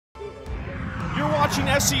You're watching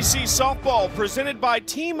SEC Softball presented by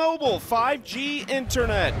T-Mobile 5G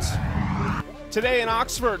Internet. Today in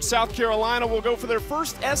Oxford, South Carolina will go for their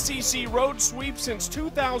first SEC road sweep since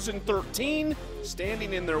 2013.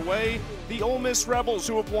 Standing in their way, the Ole Miss Rebels,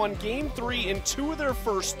 who have won Game 3 in 2 of their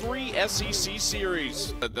first 3 SEC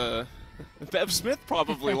series. Bev Smith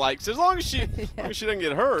probably likes, as long as she doesn't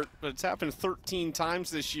get hurt, but it's happened 13 times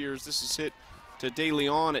this year as this is hit to De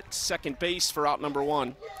Leon at second base for out number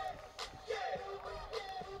 1.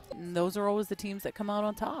 And those are always the teams that come out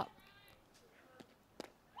on top.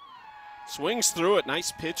 Swings through it.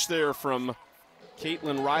 Nice pitch there from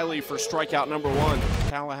Caitlin Riley for strikeout number 1.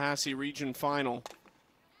 Tallahassee Region Final.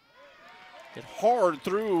 Hit hard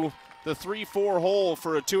through the 3-4 hole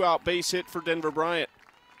for a 2-out base hit for Denver Bryant.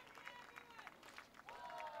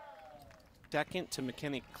 Second to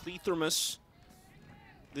McKenna Cleathermus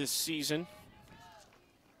this season.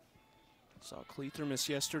 Saw Cleathermus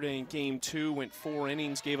yesterday in Game 2, went 4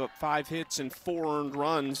 innings, gave up 5 hits and 4 earned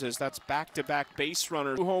runs, as that's back-to-back base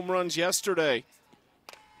runners. 2 home runs yesterday.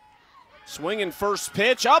 Swinging first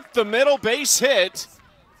pitch, up the middle, base hit.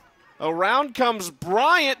 Around comes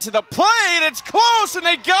Bryant to the plate, it's close and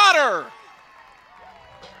they got her!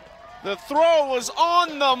 The throw was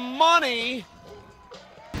on the money.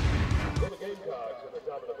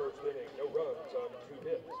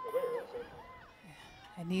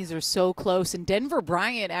 And these are so close. And Denver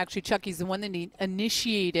Bryant, actually, Chucky's the one that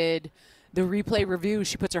initiated the replay review.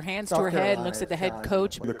 She puts her hands to her head and looks at the head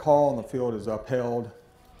coach. The call on the field is upheld.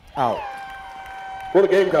 Out. For the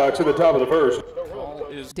Gamecocks in the top of the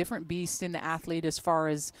first. Different beast in the athlete as far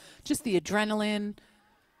as just the adrenaline,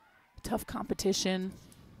 tough competition.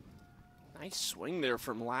 Nice swing there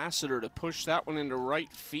from Lassiter to push that one into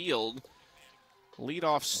right field.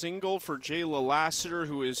 Leadoff single for Jayla Lassiter,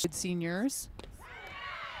 who is good seniors.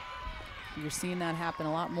 You're seeing that happen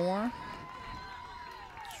a lot more.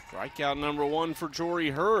 Strikeout number 1 for Jory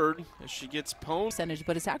Hurd as she gets pwned. Percentage,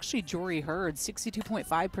 but it's actually Jory Hurd.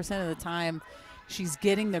 62.5% of the time she's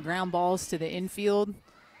getting the ground balls to the infield.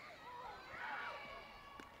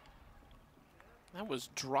 That was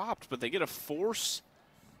dropped, but they get a force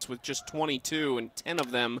with just 22, and 10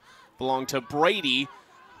 of them belong to Brady,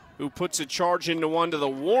 who puts a charge into one to the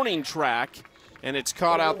warning track. And it's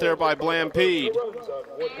caught out there by Blampede.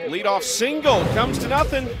 Leadoff single, comes to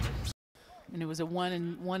nothing. And it was a one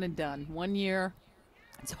and done. 1 year,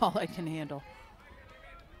 that's all I can handle.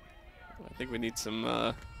 I think we need some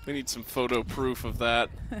photo proof of that.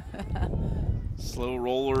 Slow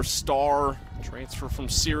roller star, transfer from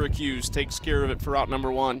Syracuse, takes care of it for out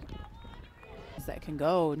number 1. That can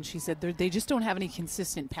go, and she said they just don't have any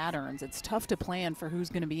consistent patterns. It's tough to plan for who's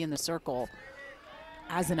going to be in the circle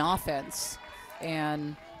as an offense.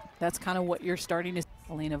 And that's kind of what you're starting to see.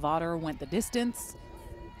 Elena Vaughter went the distance,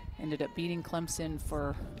 ended up beating Clemson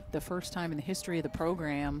for the first time in the history of the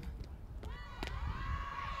program.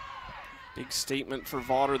 Big statement for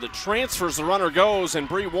Vaughter. The transfers, the runner goes, and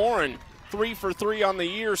Bree Warren 3 for 3 on the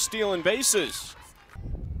year, stealing bases.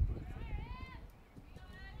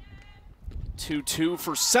 2-2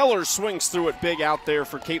 for Sellers, swings through it big out there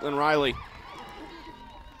for Caitlin Riley.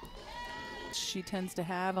 She tends to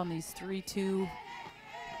have on these 3-2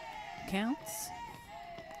 counts.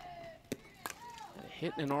 A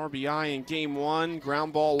hit and an RBI in Game 1,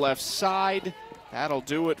 ground ball left side. That'll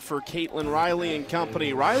do it for Caitlin Riley and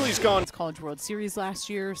company. Riley's gone. It's College World Series last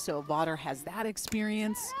year, so Vaughter has that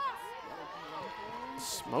experience.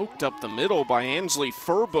 Smoked up the middle by Ansley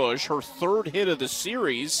Furbush, her 3rd hit of the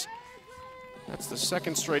series. That's the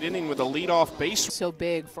 2nd straight inning with a leadoff base. So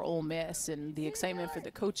big for Ole Miss, and the excitement for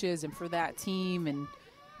the coaches and for that team. And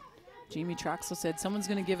Jamie Traxel said someone's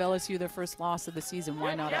going to give LSU their first loss of the season.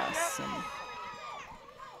 Why not us? And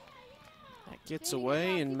that gets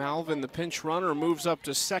away, and Malvin, the pinch runner, moves up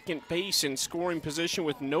to second base in scoring position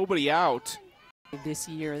with nobody out. This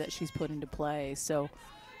year that she's put into play, so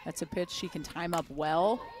that's a pitch she can time up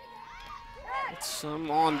well. Some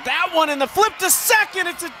on that one, and the flip to second.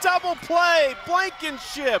 It's a double play.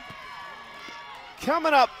 Blankenship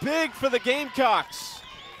coming up big for the Gamecocks.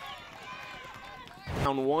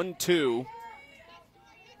 Down 1-2.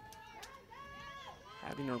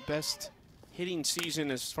 Having her best hitting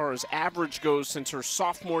season as far as average goes since her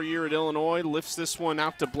sophomore year at Illinois. Lifts this one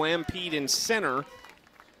out to Blampede in center.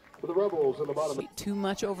 For the Rebels in the bottom. Too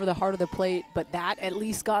much over the heart of the plate, but that at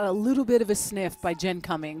least got a little bit of a sniff by Jen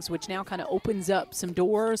Cummings, which now kind of opens up some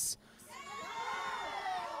doors.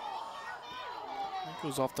 That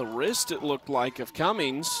goes off the wrist, it looked like, of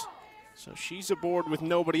Cummings. So she's aboard with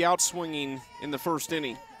nobody out swinging in the first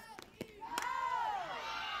inning.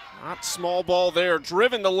 Not small ball there,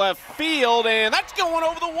 driven to left field, and that's going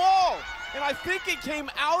over the wall. and I think it came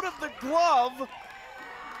out of the glove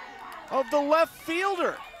of the left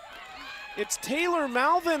fielder. It's Taylor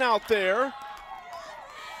Malvin out there.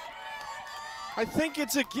 I think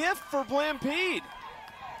it's a gift for Blampede.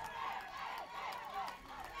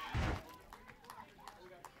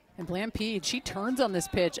 And Blampede, she turns on this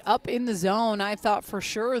pitch up in the zone. I thought for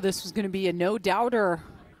sure this was going to be a no-doubter.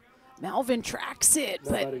 Malvin tracks it,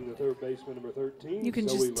 but The third baseman, number 13, you can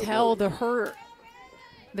Zoe just tell Lenoe. the hurt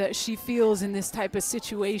that she feels in this type of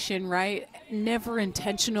situation, right? Never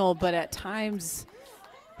intentional, but at times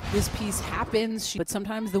this piece happens. But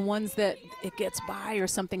sometimes the ones that it gets by or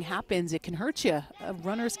something happens, it can hurt you.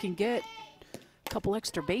 Runners can get a couple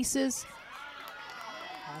extra bases.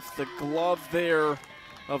 Off the glove there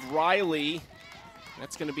of Riley.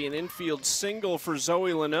 That's going to be an infield single for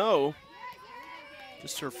Zoe Lenoe.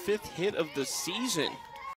 Just her 5th hit of the season.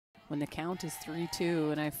 When the count is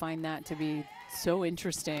 3-2, and I find that to be so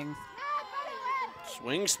interesting.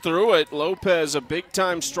 Swings through it. Lopez, a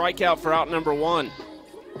big-time strikeout for out number 1.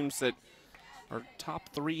 Teams that are top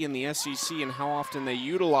 3 in the SEC and how often they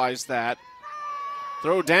utilize that.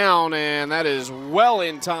 Throw down, and that is well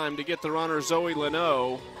in time to get the runner, Zoe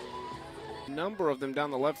Lenoe. A number of them down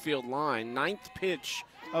the left field line. 9th pitch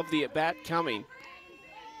of the at-bat coming.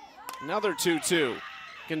 Another 2-2.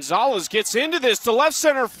 Gonzalez gets into this to left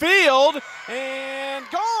center field, and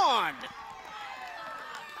gone.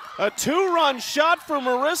 A 2-run shot for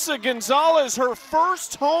Marissa Gonzalez, her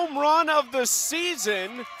first home run of the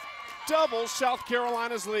season, doubles South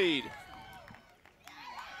Carolina's lead.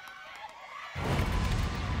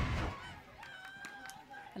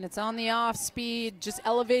 And it's on the off speed, just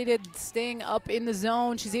elevated, staying up in the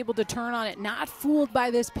zone. She's able to turn on it, not fooled by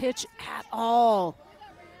this pitch at all.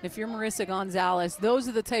 If you're Marissa Gonzalez, those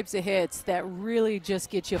are the types of hits that really just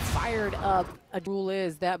get you fired up. A rule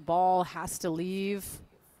is that ball has to leave.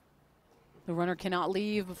 The runner cannot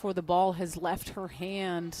leave before the ball has left her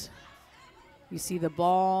hand. You see the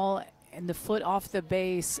ball and the foot off the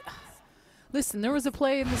base. Listen, there was a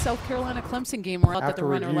play in the South Carolina-Clemson game where that the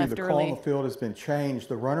runner left the call early. on the field has been changed.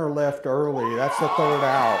 The runner left early. That's the 3rd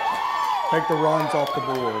out. Take the runs off the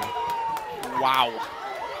board. Wow.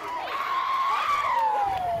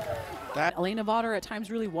 Elena Vaughter at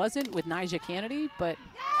times really wasn't with Nyjah Kennedy, but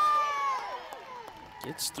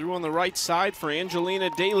Gets through on the right side for Angelina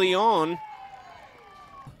De Leon.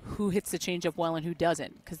 who hits the changeup well and who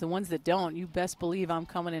doesn't? Because the ones that don't, you best believe I'm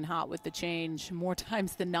coming in hot with the change more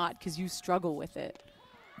times than not because you struggle with it.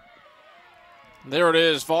 There it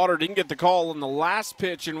is. Vaughter didn't get the call on the last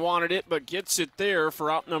pitch and wanted it, but gets it there for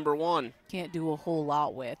out number 1. Can't do a whole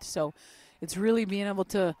lot with. So it's really being able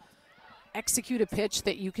to execute a pitch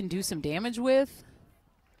that you can do some damage with.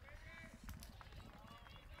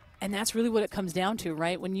 And that's really what it comes down to,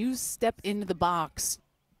 right? When you step into the box.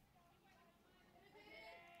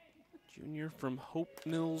 Junior from Hope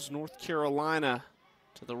Mills, North Carolina.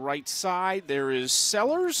 To the right side, there is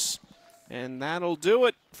Sellers. And that'll do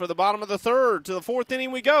it for the bottom of the 3rd. To the 4th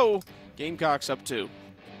inning we go. Gamecocks up 2.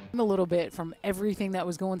 A little bit from everything that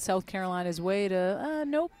was going South Carolina's way to,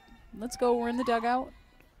 nope, let's go, we're in the dugout.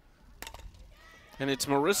 And it's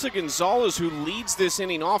Marissa Gonzalez who leads this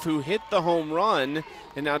inning off, who hit the home run.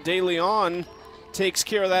 And now De Leon takes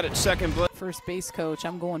care of that at second base. First base coach,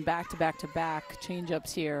 I'm going back to back to back.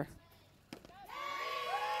 Change-ups here.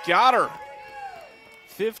 Got her.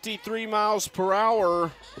 53 miles per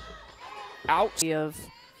hour. Out. Of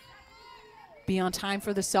be on time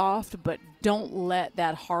for the soft, but don't let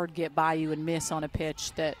that hard get by you and miss on a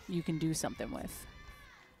pitch that you can do something with.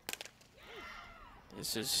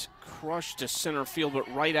 This is crushed to center field,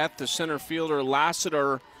 but right at the center fielder,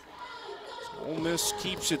 Lassiter. Ole Miss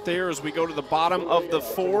keeps it there as we go to the bottom of the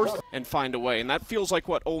 4th and find a way. And that feels like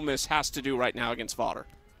what Ole Miss has to do right now against Vaughter.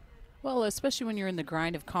 Well, especially when you're in the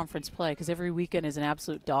grind of conference play, because every weekend is an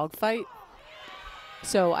absolute dogfight.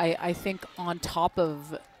 So I think on top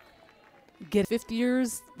of get 50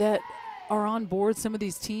 years that are on board some of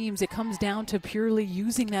these teams, it comes down to purely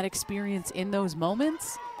using that experience in those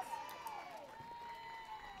moments.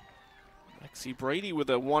 Lexi Brady with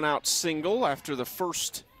a 1-out single after the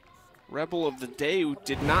first Rebel of the day who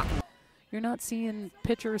did not. You're not seeing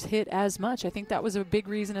pitchers hit as much. I think that was a big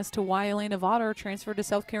reason as to why Elena Vaughter transferred to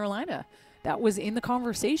South Carolina. That was in the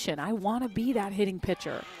conversation. I want to be that hitting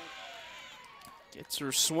pitcher. Gets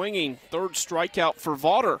her swinging. 3rd strikeout for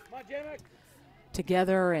Vaughter.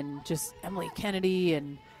 Together, and just Emily Kennedy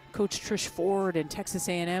and Coach Trish Ford and Texas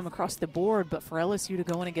A&M across the board. But for LSU to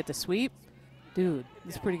go in and get the sweep, dude,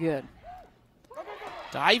 it's pretty good.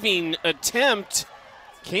 Diving attempt.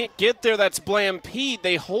 Can't get there. That's Blampede.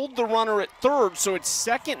 They hold the runner at 3rd, so it's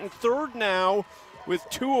 2nd and 3rd now with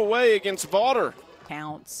 2 away against Vawter.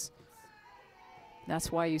 Counts. That's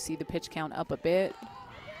why you see the pitch count up a bit.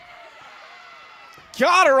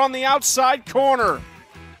 Got her on the outside corner.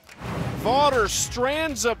 Vawter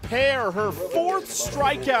strands a pair, her 4th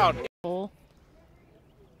strikeout.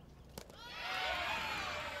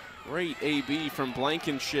 Great AB from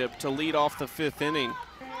Blankenship to lead off the 5th inning.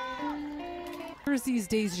 Hitters these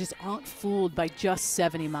days just aren't fooled by just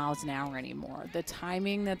 70 miles an hour anymore. The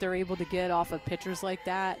timing that they're able to get off of pitchers like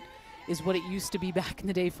that is what it used to be back in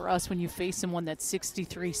the day for us when you face someone that's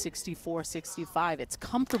 63, 64, 65. It's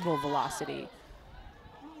comfortable velocity.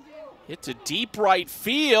 Hit to deep right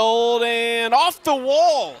field and off the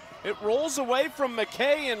wall. It rolls away from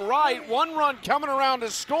McKay and right. 1 run coming around to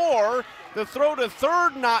score. The throw to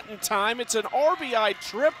third not in time. It's an RBI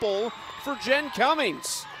triple for Jen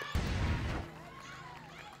Cummings.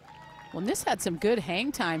 Well, this had some good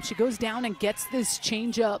hang time. She goes down and gets this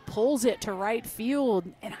changeup, pulls it to right field.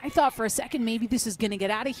 And I thought for a second maybe this is going to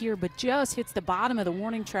get out of here, but just hits the bottom of the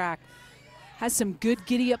warning track. Has some good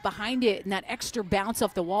giddy up behind it, and that extra bounce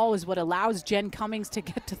off the wall is what allows Jen Cummings to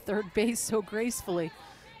get to third base so gracefully.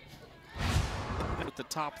 At the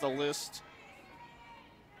top of the list.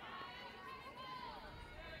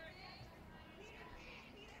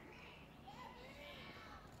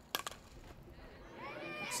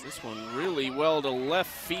 This one really well to left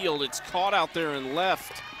field. It's caught out there and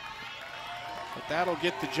left. But that'll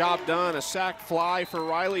get the job done. A sac fly for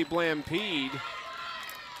Riley Blampede.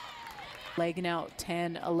 Legging out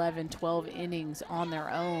 10, 11, 12 innings on their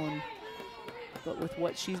own. But with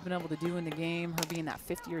what she's been able to do in the game, her being that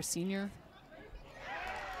 5th-year senior.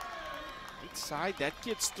 Right side, that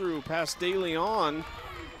gets through past De Leon.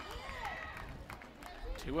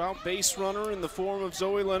 2-out base runner in the form of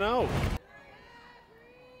Zoe Leno.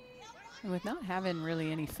 And with not having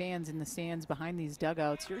really any fans in the stands behind these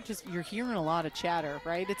dugouts, you're hearing a lot of chatter,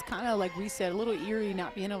 right? It's kind of like we said, a little eerie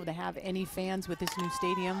not being able to have any fans with this new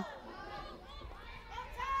stadium.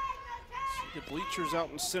 See the bleachers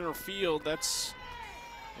out in center field. That's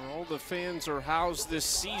where all the fans are housed this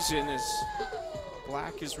season as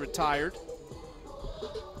Black is retired.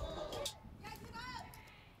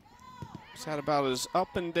 It's had about as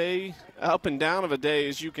up and down of a day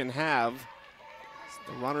as you can have.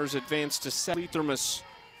 The runners advance to Lethermus.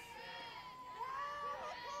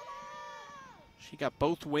 She got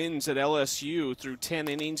both wins at LSU through 10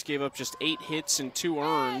 innings, gave up just 8 hits and 2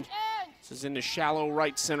 earned. This is into shallow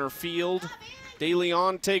right center field. De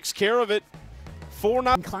Leon takes care of it.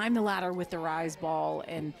 4-0. Climb the ladder with the rise ball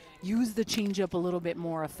and use the changeup a little bit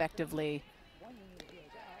more effectively.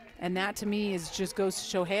 And that to me just goes to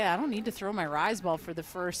show, hey, I don't need to throw my rise ball for the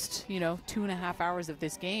first, 2.5 hours of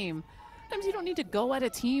this game. Sometimes you don't need to go at a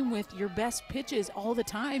team with your best pitches all the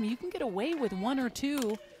time. You can get away with 1 or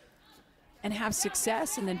 2 and have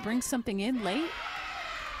success and then bring something in late.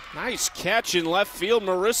 Nice catch in left field,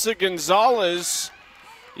 Marissa Gonzalez.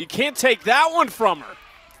 You can't take that one from her.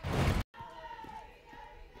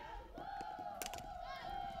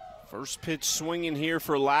 First pitch swinging here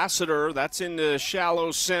for Lassiter. That's into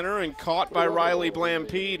shallow center and caught by Riley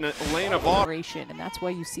Blampede and Elena Vawter. And that's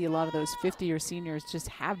why you see a lot of those 50-year seniors just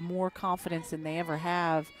have more confidence than they ever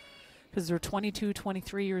have because they're 22,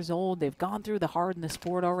 23 years old. They've gone through the hard in the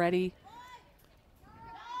sport already.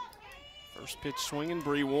 First pitch swinging.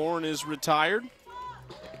 Bree Warren is retired.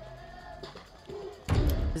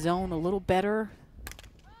 Zone a little better.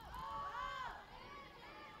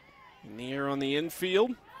 In the air on the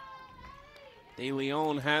infield. De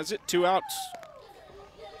Leon has it, 2 outs.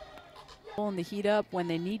 In the heat up when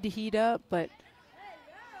they need to heat up, but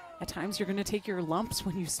at times you're going to take your lumps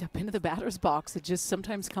when you step into the batter's box. It just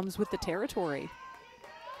sometimes comes with the territory.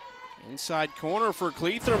 Inside corner for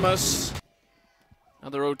Lethermus.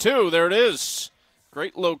 Another 0-2, there it is.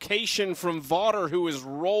 Great location from Vawter, who is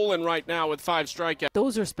rolling right now with 5 strikeouts.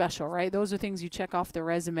 Those are special, right? Those are things you check off the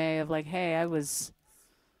resume of like, hey, I was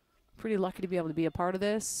pretty lucky to be able to be a part of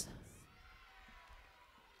this.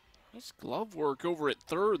 Nice glove work over at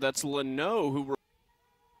third. That's Leno who.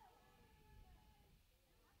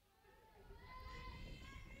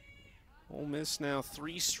 Ole Miss now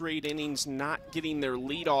 3 straight innings not getting their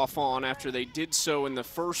leadoff on after they did so in the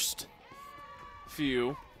first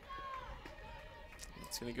few.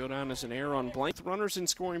 It's going to go down as an error on blank. Runners in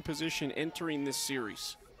scoring position entering this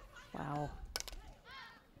series. Wow.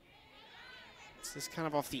 This is kind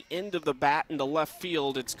of off the end of the bat into left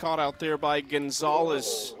field. It's caught out there by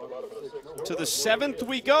Gonzalez. To the 7th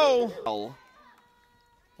we go.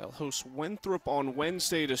 They'll host Winthrop on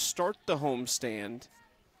Wednesday to start the homestand.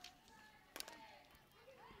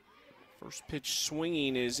 First pitch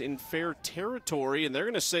swinging is in fair territory, and they're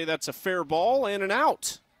going to say that's a fair ball and an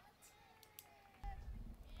out.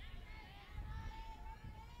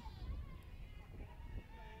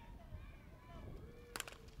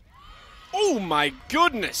 Oh my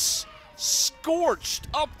goodness! Scorched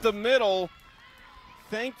up the middle.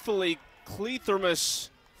 Thankfully, Clethermus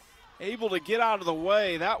able to get out of the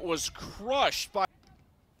way. That was crushed by.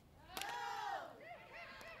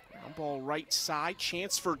 Ground ball right side,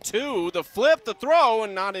 chance for two. The flip, the throw,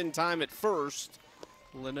 and not in time at first.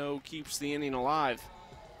 Leno keeps the inning alive.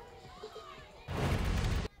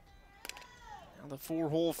 The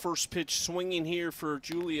four-hole first pitch swinging here for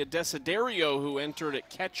Julia Desiderio, who entered at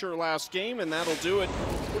catcher last game, and that'll do it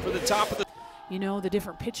for the top of the. You know, the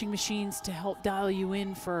different pitching machines to help dial you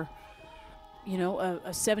in for, you know, a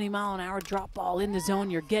 70-mile-an-hour drop ball in the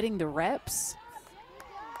zone. You're getting the reps.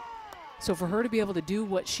 So for her to be able to do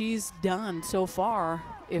what she's done so far,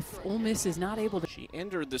 if Ole Miss is not able to. She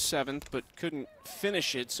entered the seventh but couldn't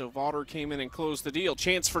finish it, so Vaughter came in and closed the deal.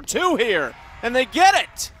 Chance for two here, and they get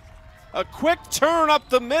it! A quick turn up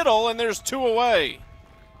the middle, and there's two away.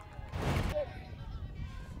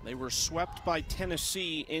 They were swept by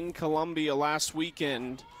Tennessee in Columbia last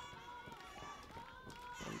weekend.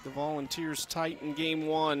 The Volunteers tight in game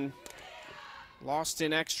one. Lost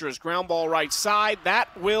in extras. Ground ball right side. That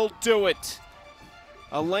will do it.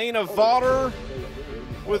 Elena Vaughter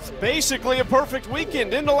with basically a perfect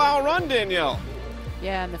weekend. Didn't allow a run, Danielle.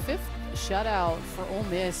 Yeah, and the fifth shutout for Ole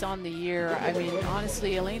Miss on the year. I mean,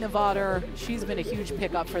 honestly, Elena Vaughter, she's been a huge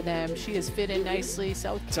pickup for them. She has fit in nicely.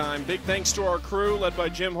 Time. Big thanks to our crew led by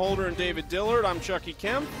Jim Holder and David Dillard. I'm Chucky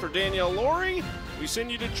Kemp. For Danielle Laurie, we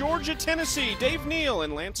send you to Georgia, Tennessee, Dave Neal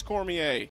and Lance Cormier.